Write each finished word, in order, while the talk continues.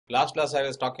Last class I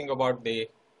was talking about the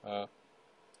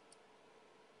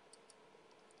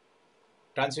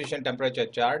transition temperature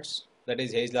charts, that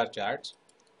is Haizler charts.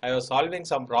 I was solving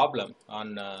some problem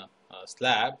on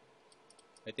slab.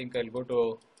 I think I'll go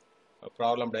to a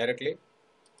problem directly,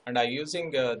 and I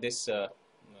using this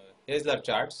Haizler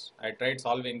charts. I tried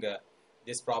solving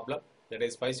this problem, that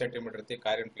is 5 centimeter thick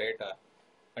iron plate,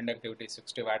 conductivity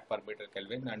 60 watt per meter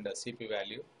Kelvin, and CP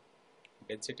value,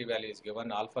 density value is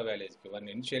given, alpha value is given.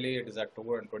 Initially it is at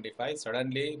 225.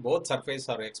 Suddenly both surfaces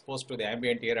are exposed to the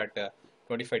ambient air at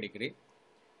 25 degree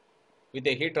with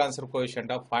a heat transfer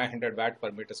coefficient of 500 watt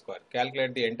per meter square.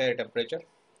 Calculate the entire temperature,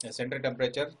 the center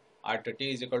temperature at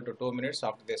T is equal to 2 minutes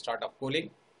after the start of cooling.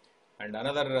 And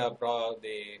another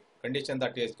the condition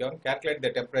that is given, calculate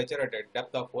the temperature at a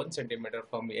depth of 1 centimeter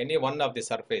from any one of the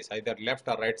surface, either left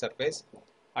or right surface,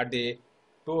 at the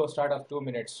start of 2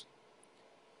 minutes.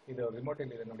 ಇದು remote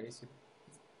ಇಲ್ಲಿ ಇದೆ ನೋಡಿ,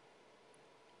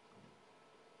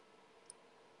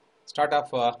 start of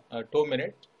 2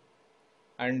 minutes,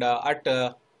 and at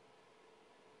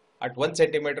 1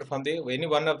 centimeter from the any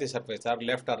one of the surface, or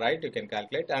left or right, you can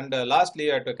calculate. And lastly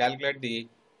you have to calculate the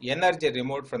energy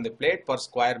removed from the plate per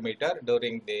square meter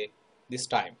during this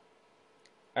time.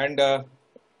 And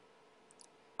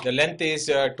the length is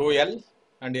 2L,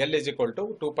 and L is equal to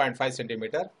 2.5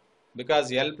 centimeter, because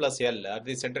L plus L are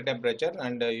the center temperature,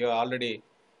 and you are already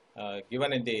given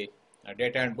in the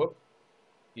data handbook.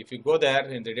 If you go there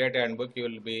in the data handbook, you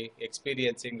will be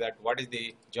experiencing that what is the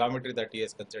geometry that he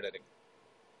is considering.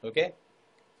 Okay,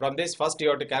 from this first you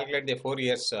have to calculate the 4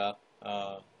 years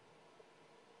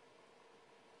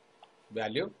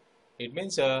value. It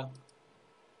means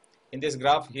in this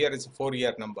graph here is a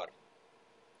 4-year number.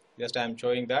 Just I am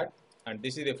showing that, and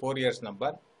this is the 4 years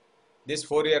number. This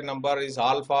 4-year number is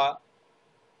alpha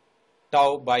tau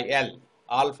by L.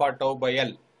 Alpha tau by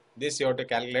L. This you have to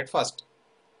calculate first.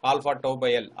 Alpha tau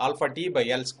by L. Alpha T by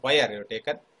L square you have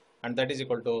taken, and that is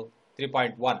equal to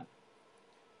 3.1.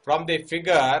 From the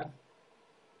figure,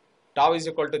 tau is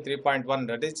equal to 3.1.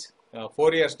 That is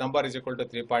 4 years number is equal to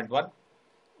 3.1.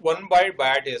 1 by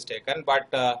Bayet is taken, but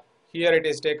here it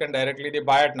is taken directly the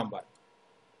Bayet number.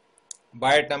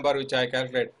 Bayet number which I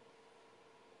calculate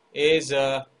is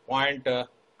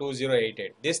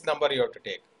 0.2088. This number you have to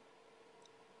take,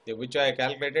 which I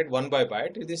calculated 1 by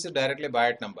Bayet. This is directly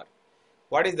Bayet number.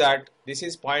 What is that? This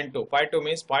is 0.2. 0.2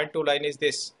 means 0.2 line is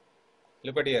this.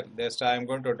 Look at here. This I am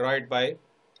going to draw it by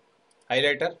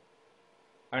highlighter,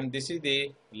 and this is the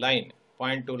line,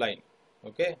 0.2 line.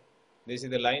 Okay, this is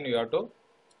the line you have to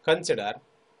consider.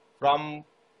 From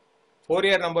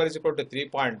 4-year number is equal to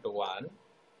 3.1.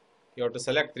 You have to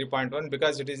select 3.1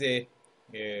 because it is a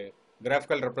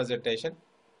graphical representation,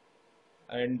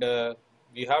 and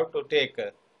we have to take a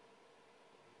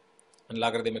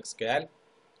logarithmic scale,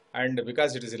 and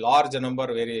because it is a large number,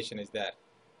 variation is there.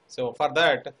 So for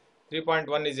that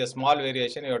 3.1 is a small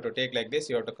variation. You have to take like this.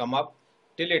 You have to come up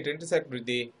till it intersect with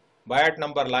the Bayet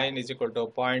number line is equal to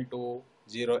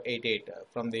 0.2088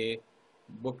 from the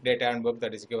book data and book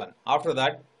that is given. After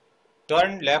that,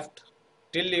 turn left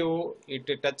till it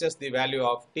touches the value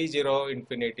of T0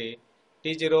 infinity.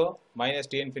 T0 minus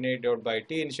T infinity divided by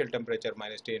T initial temperature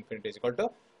minus T infinity is equal to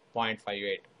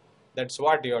 0.58. That's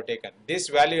what you have taken. This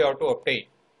value you have to obtain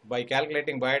by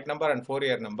calculating Bayet number and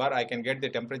 4-year number. I can get the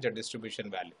temperature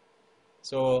distribution value.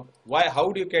 So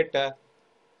how do you get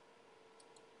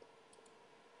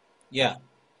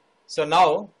so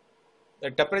now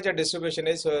the temperature distribution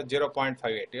is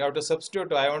 0.58. You have to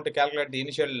substitute. I want to calculate the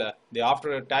initial the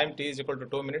after time T is equal to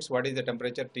 2 minutes. What is the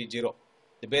temperature? T0,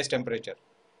 the base temperature.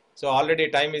 So already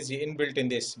time is inbuilt in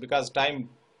this, because time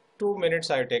 2 minutes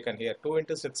I have taken here. 2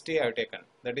 into 60 I have taken.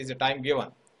 That is the time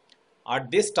given. At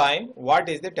this time, what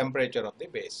is the temperature of the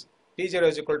base? T0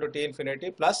 is equal to T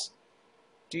infinity plus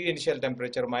T initial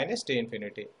temperature minus T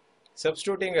infinity.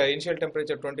 Substituting initial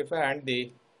temperature 25 and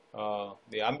the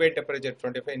ambient temperature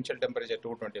 25, initial temperature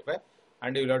 225,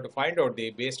 and you will have to find out the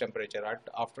base temperature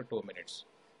after 2 minutes.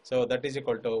 So that is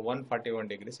equal to 141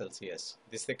 degrees Celsius.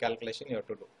 This is the calculation you have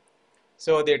to do.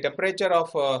 So the temperature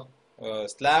of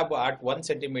slab at 1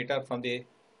 centimeter from the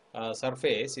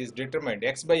surface is determined.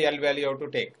 X by L value you have to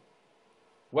take.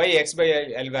 Why X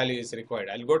by L value is required?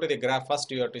 I will go to the graph first.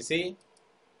 You have to see.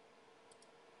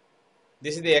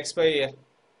 This is the X by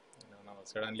no,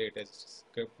 suddenly it has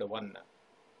skipped the one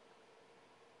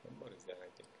number is there, I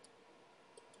think.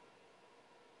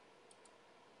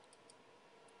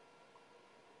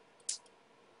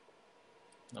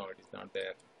 No, it is not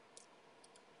there.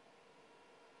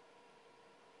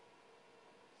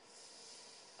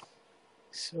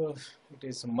 So it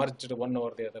is merged one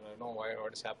over the other. I don't know why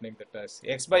what is happening. That is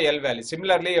x by L value.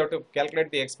 Similarly, you have to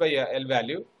calculate the x by L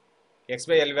value. X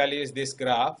by L value is this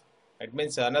graph. It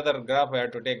means another graph I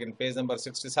have to take in page number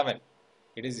 67.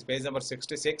 It is page number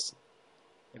 66.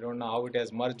 I don't know how it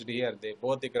has merged here.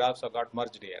 Both the graphs have got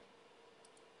merged here.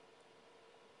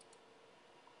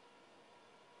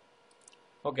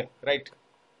 Okay, right.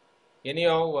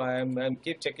 Anyhow, I'm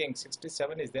keep checking.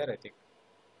 67 is there, I think.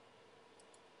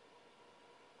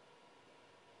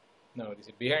 No, this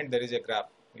is behind there is a graph.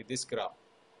 This graph.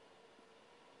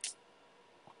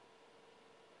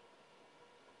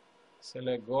 Shall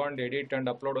I go and edit and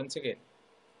upload once again?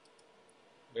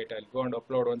 Wait, I'll go and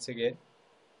upload once again.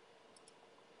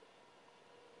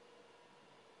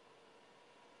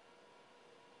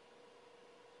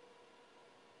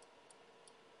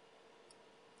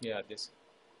 Yeah, this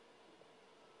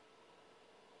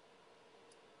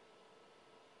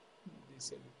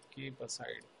will keep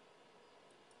aside.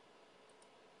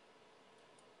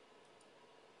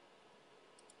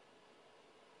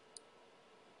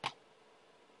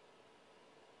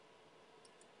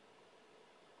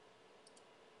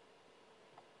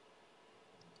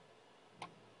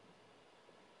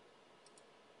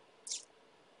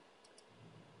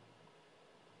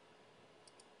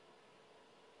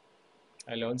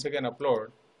 I'll once again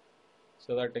upload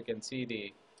so that you can see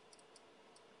the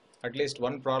at least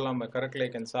one problem correctly I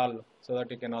can solve, so that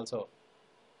you can also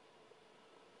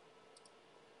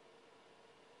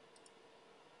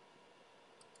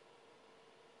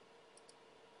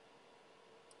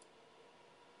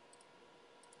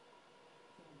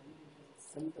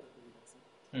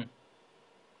hmm.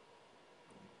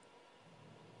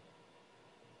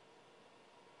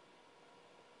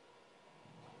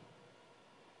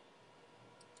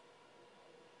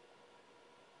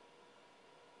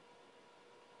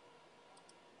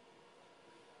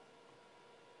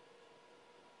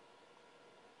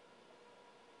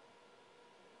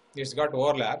 It's got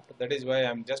overlapped. That is why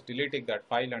I'm just deleting that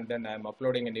file and then I'm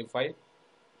uploading a new file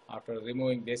after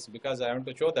removing this, because I want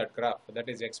to show that graph. That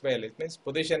is x by L. It means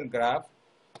position graph,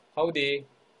 how the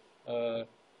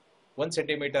 1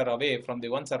 centimeter away from the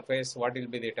one surface, what will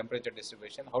be the temperature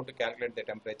distribution, how to calculate the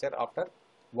temperature after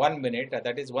 1 minute,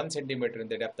 that is 1 centimeter in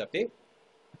the depth of the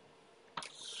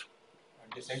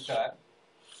center.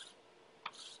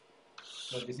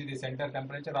 So this is the center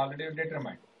temperature already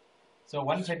determined. So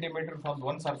 1 centimeter from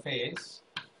one surface,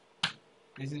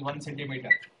 this is 1 centimeter.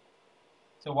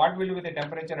 So what will be the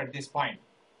temperature at this point?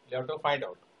 You have to find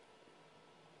out.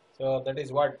 So that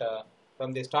is what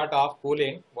from the start of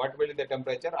cooling, what will be the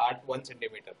temperature at 1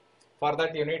 centimeter. For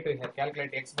that you need to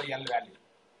calculate x by L value.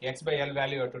 X by L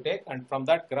value you have to take, and from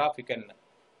that graph you can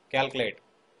calculate.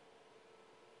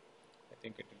 I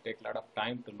think it will take a lot of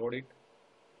time to load it.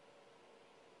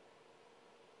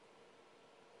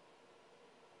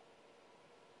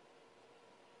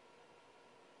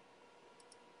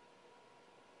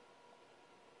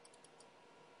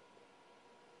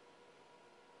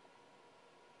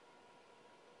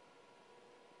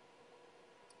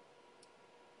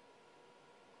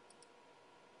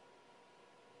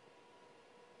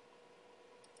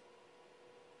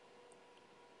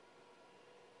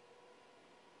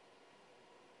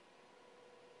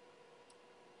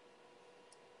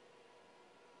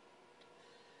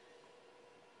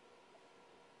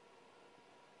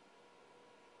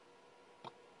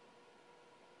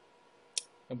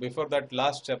 Before that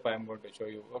last step I am going to show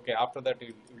you. Okay, after that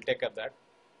you will take up that.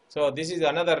 So this is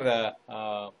another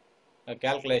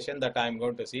calculation that I am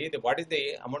going to see. What is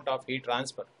the amount of heat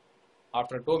transfer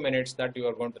after 2 minutes, that you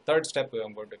are going to, third step I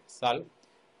am going to solve.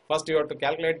 First you have to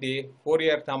calculate the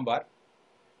Fourier number,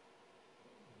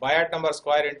 Bayard number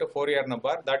square into Fourier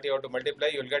number, that you have to multiply,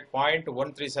 you will get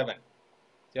 0.137.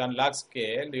 So on log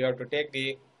scale you have to take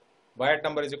the Bayard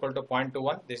number is equal to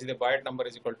 0.21, this is the Bayard number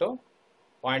is equal to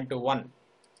 0.21.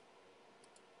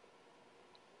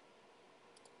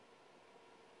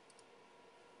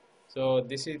 So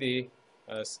this is the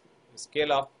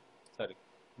scale of,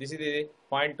 this is the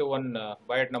 0.21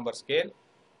 Bayard number scale.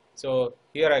 So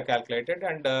here I calculated,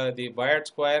 and the Bayard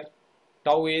square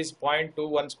tau is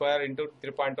 0.21 square into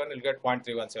 3.1, you will get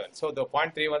 0.317. So the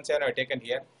 0.317 I have taken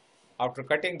here. After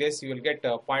cutting this, you will get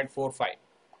 0.45.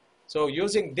 So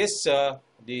using this,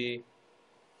 the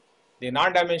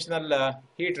non-dimensional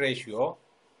heat ratio,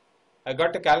 I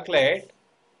got to calculate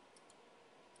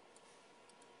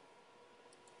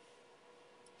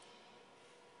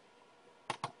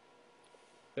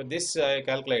so this I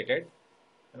calculated.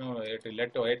 It will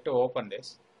let to open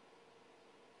this.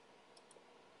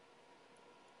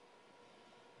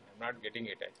 I'm not getting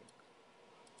it, I think.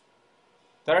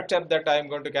 Third step that I am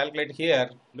going to calculate here,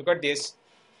 look at this,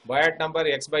 Biot number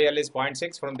x by L is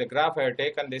 0.6. From the graph I have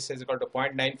taken this is equal to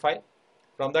 0.95.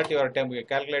 From that you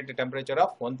calculate the temperature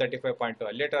of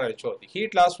 135.2. Later I will show. The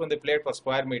heat loss from the plate per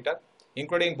square meter,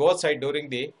 including both sides during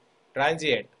the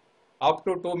transient, up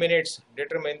to 2 minutes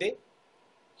determine the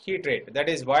heat rate. That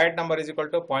is Biot number is equal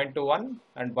to 0.21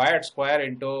 and Biot square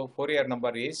into Fourier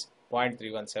number is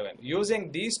 0.317.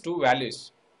 Using these two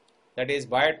values, that is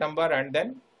Biot number and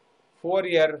then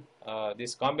Fourier,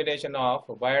 this combination of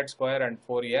Biot square and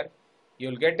Fourier, you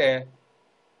will get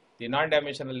the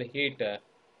non-dimensional heat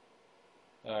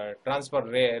transfer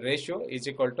ratio is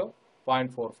equal to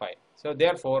 0.45. So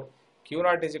therefore, Q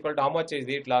naught is equal to how much is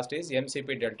the heat lost is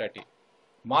mCp delta T.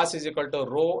 Mass is equal to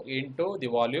rho into the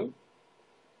volume,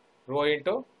 rho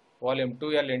into volume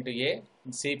 2L into A,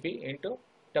 Cp into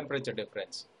temperature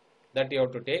difference. That you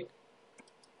have to take.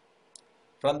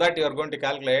 From that you are going to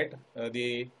calculate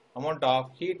the amount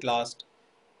of heat lost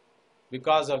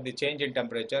because of the change in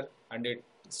temperature, and it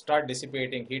start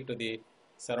dissipating heat to the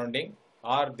surrounding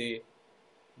or the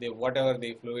whatever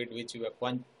the fluid which you have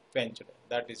quenched,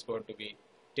 that is going to be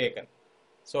taken.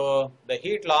 So the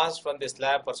heat lost from the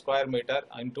slab per square meter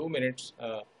in 2 minutes,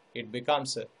 it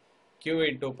becomes Q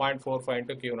into 0.45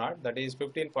 into Q naught, that is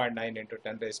 15.9 into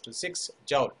 10 raised to 6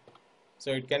 joule. So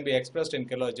it can be expressed in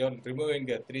kilojoule. Removing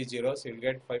 3 zeros, you will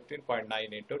get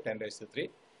 15.9 into 10 raised to 3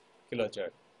 kilojoule.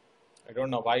 I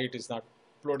don't know why it is not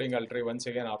uploading. I'll try once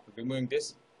again after removing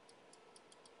this.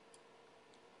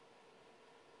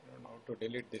 I don't know how to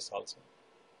delete this also.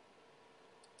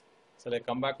 So I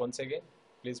come back once again.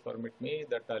 Please permit me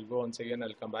that I'll go once again.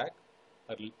 I'll come back.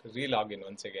 I'll re-log in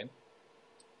once again.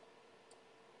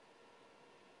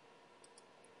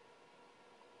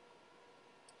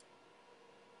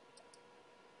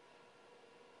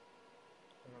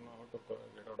 I don't know how to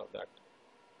get out of that.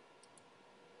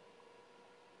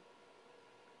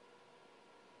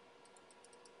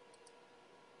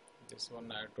 This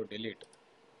one I have to delete.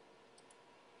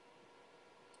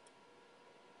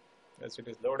 Yes, it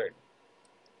is loaded.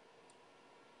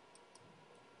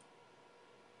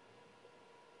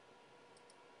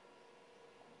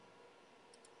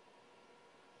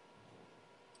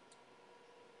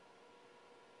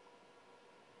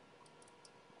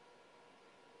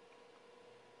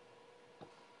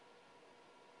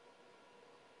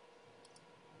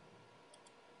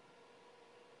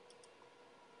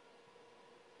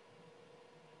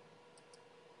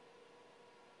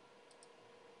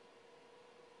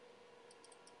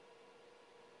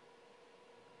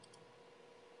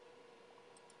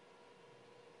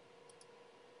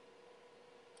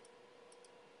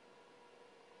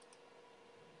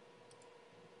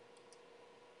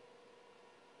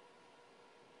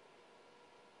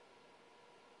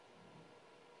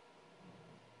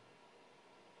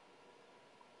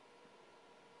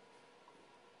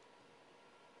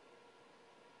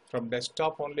 From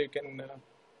desktop only you can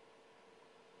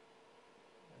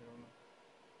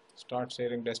start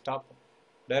sharing desktop.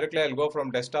 Directly I'll go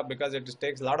from desktop because it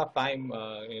takes a lot of time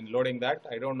in loading that.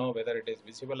 I don't know whether it is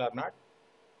visible or not.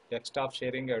 Desktop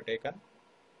sharing I have taken.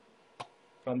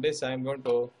 From this I am going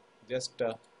to just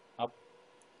up,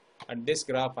 and this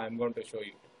graph I am going to show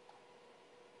you.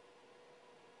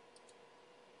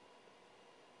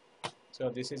 So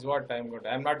this is what I am going to,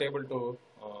 I am not able to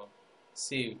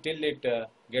see till it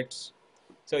gets.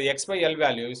 So x by L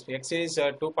values, x is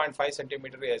 2.5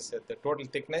 centimeter as the total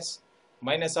thickness,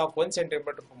 minus of 1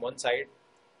 centimeter from one side,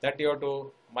 that you have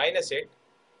to minus it,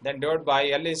 then divided by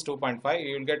L is 2.5,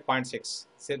 you will get 0.6.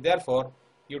 So therefore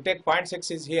you take 0.6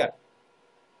 is here.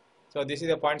 So this is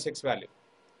a 0.6 value.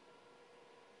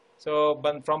 So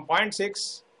from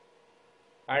 0.6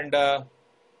 and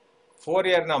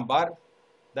Fourier number,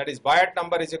 that is Biot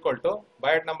number is equal to,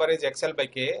 Biot number is XL by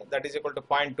K, that is equal to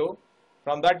 0.2.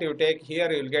 From that you take here,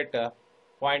 you will get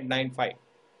 0.95.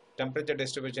 Temperature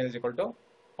distribution is equal to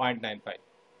 0.95.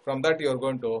 From that you are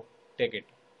going to take it.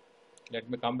 Let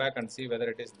me come back and see whether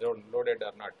it is loaded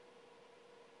or not.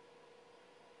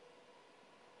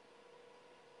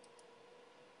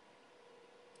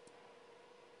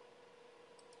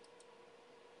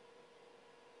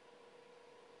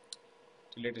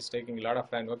 Till it is taking a lot of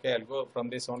time. Okay, I'll go from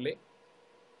this only.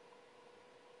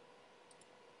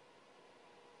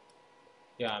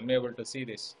 Yeah, I'm able to see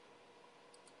this.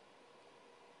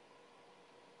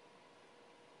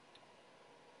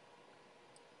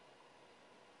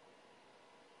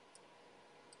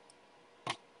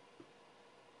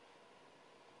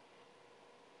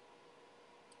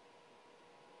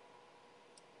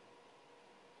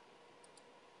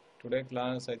 Today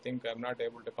class I think I'm not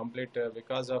able to complete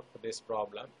because of this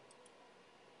problem.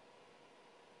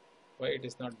 Why it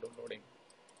is not loading?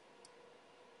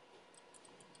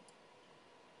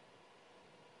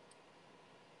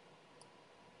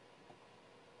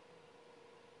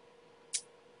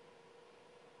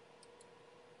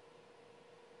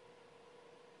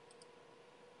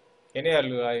 Anyhow,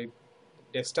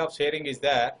 desktop sharing is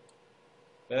there.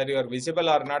 Whether you are visible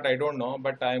or not, I don't know,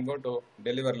 but I am going to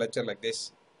deliver lecture like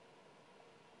this.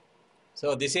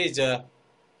 So this is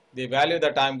the value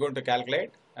that I am going to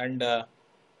calculate, and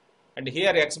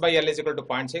here x by L is equal to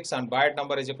 0.6 and Bayet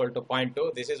number is equal to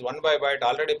 0.2. This is 1 by Bayet.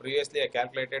 Already previously I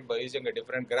calculated by using a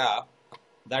different graph.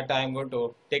 That I am going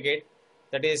to take it.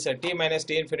 That is t minus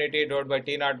t infinity divided by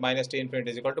t naught minus t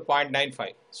infinity is equal to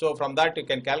 0.95. So from that you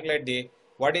can calculate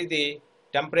what is the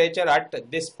temperature at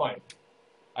this point,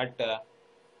 at the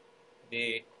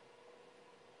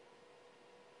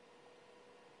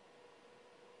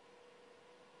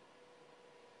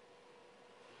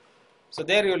so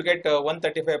there you will get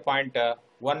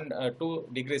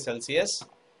 135.12 degrees Celsius.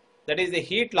 That is the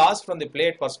heat loss from the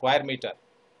plate per square meter,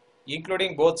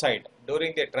 including both sides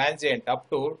during the transient up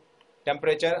to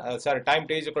temperature, time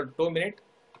t is equal to 2 minutes,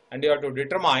 and you have to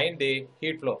determine the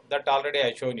heat flow. That already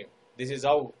I shown you. This is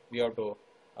how you have to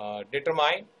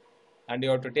determine, and you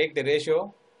have to take the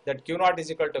ratio that Q naught is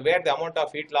equal to where the amount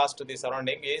of heat loss to the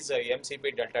surrounding is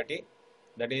mCp delta T.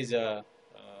 That is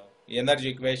energy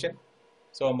equation.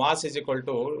 So mass is equal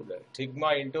to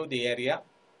sigma into the area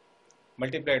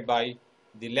multiplied by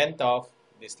the length of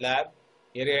the slab,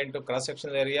 area into cross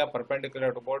sectional area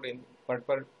perpendicular to board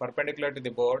perpendicular to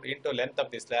the board into length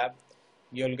of the slab.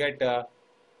 You will get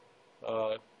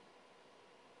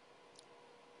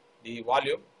the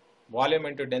volume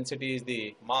into density is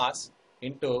the mass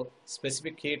into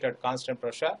specific heat at constant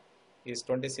pressure is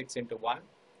 26 into 1.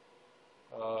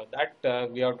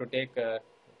 We have to take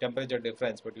temperature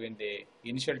difference between the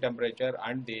initial temperature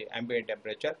and the ambient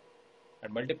temperature,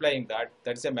 and multiplying that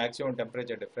is a maximum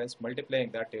temperature difference. Multiplying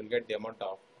that, you will get the amount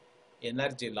of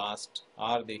energy lost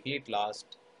or the heat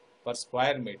lost per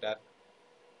square meter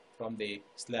from the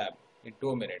slab in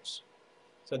 2 minutes.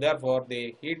 So therefore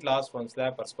the heat loss from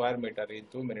slab per square meter in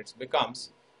 2 minutes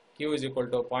becomes Q is equal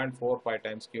to 0.45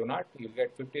 times Q naught. You will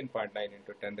get 15.9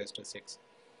 into 10 raised to 6.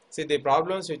 See, the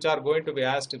problems which are going to be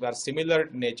asked are similar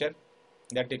in nature,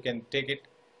 that you can take it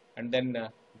and then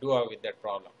do with that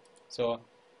problem. So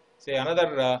say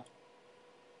another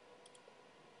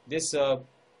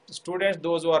students,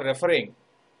 those who are referring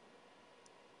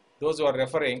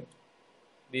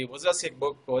the Wozasic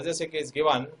book. Wozasic is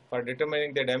given for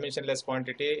determining the dimensionless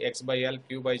quantity x by L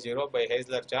q by 0 by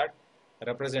Heisler chart,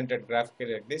 represented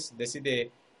graphically like this. This is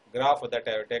the graph that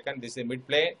I have taken. This is mid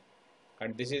plane,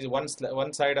 and this is one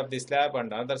side of the slab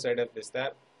and another side of the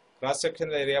slab. Cross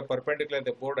sectional area perpendicular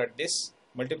to the board at this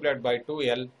multiplied by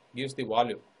 2L gives the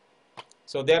volume.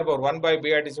 So therefore 1 by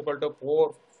Bayet is equal to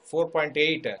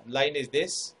 4.8. Line is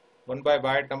this 1 by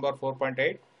Bayet number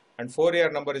 4.8 and Fourier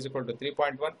number is equal to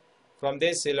 3.1. From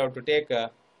this you will have to take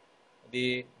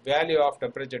the value of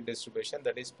temperature distribution,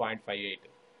 that is 0.58.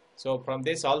 So from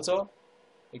this also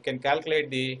you can calculate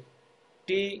the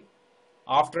T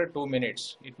after 2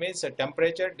 minutes. It means a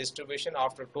temperature distribution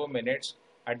after 2 minutes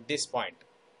at this point.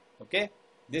 Okay,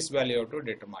 this value you have to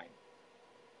determine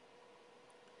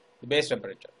the base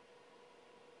temperature.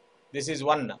 This is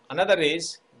one. Another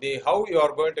is the how you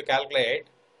are going to calculate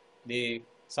the,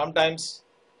 sometimes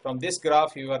from this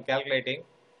graph you are calculating,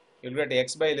 you will get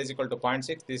x by L is equal to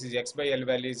 0.6. This is x by L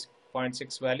value is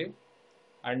 0.6 value,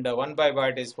 and 1 by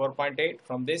Bayet is 4.8.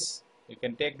 From this you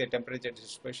can take the temperature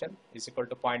distribution is equal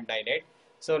to 0.98.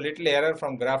 So little error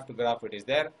from graph to graph it is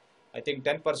there. I think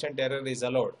 10% error is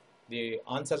allowed. The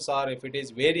answers are, if it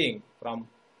is varying from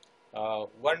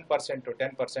 1% to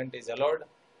 10% is allowed,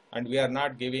 and we are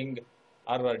not giving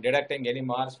or deducting any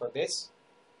marks for this.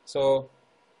 So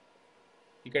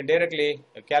you can directly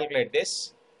calculate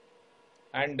this,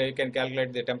 and you can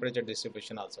calculate the temperature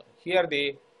distribution also. Here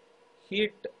the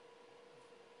heat,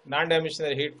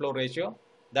 non-dimensional heat flow ratio,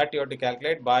 that you have to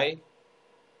calculate by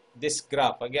this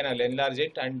graph. Again I will enlarge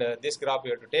it, and this graph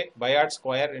you have to take Bayet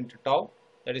square into tau,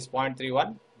 that is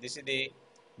 0.31. This is the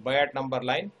Bayet number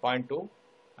line 0.2,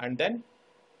 and then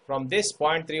from this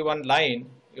 0.31 line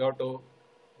you have to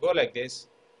go like this,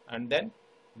 and then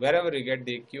wherever you get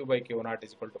the Q by Q naught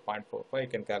is equal to 0.45, you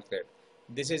can calculate.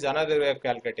 This is another way of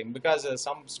calculating, because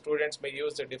some students may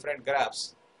use the different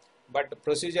graphs, but the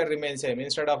procedure remains same.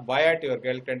 Instead of Bayet you are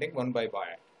calculating 1 by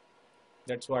Bayet.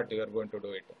 That's what you are going to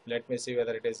do it. Let me see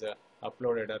whether it is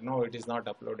uploaded or no. It is not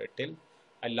uploaded till.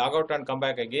 I log out and come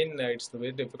back again. It's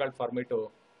very difficult for me to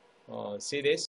see this.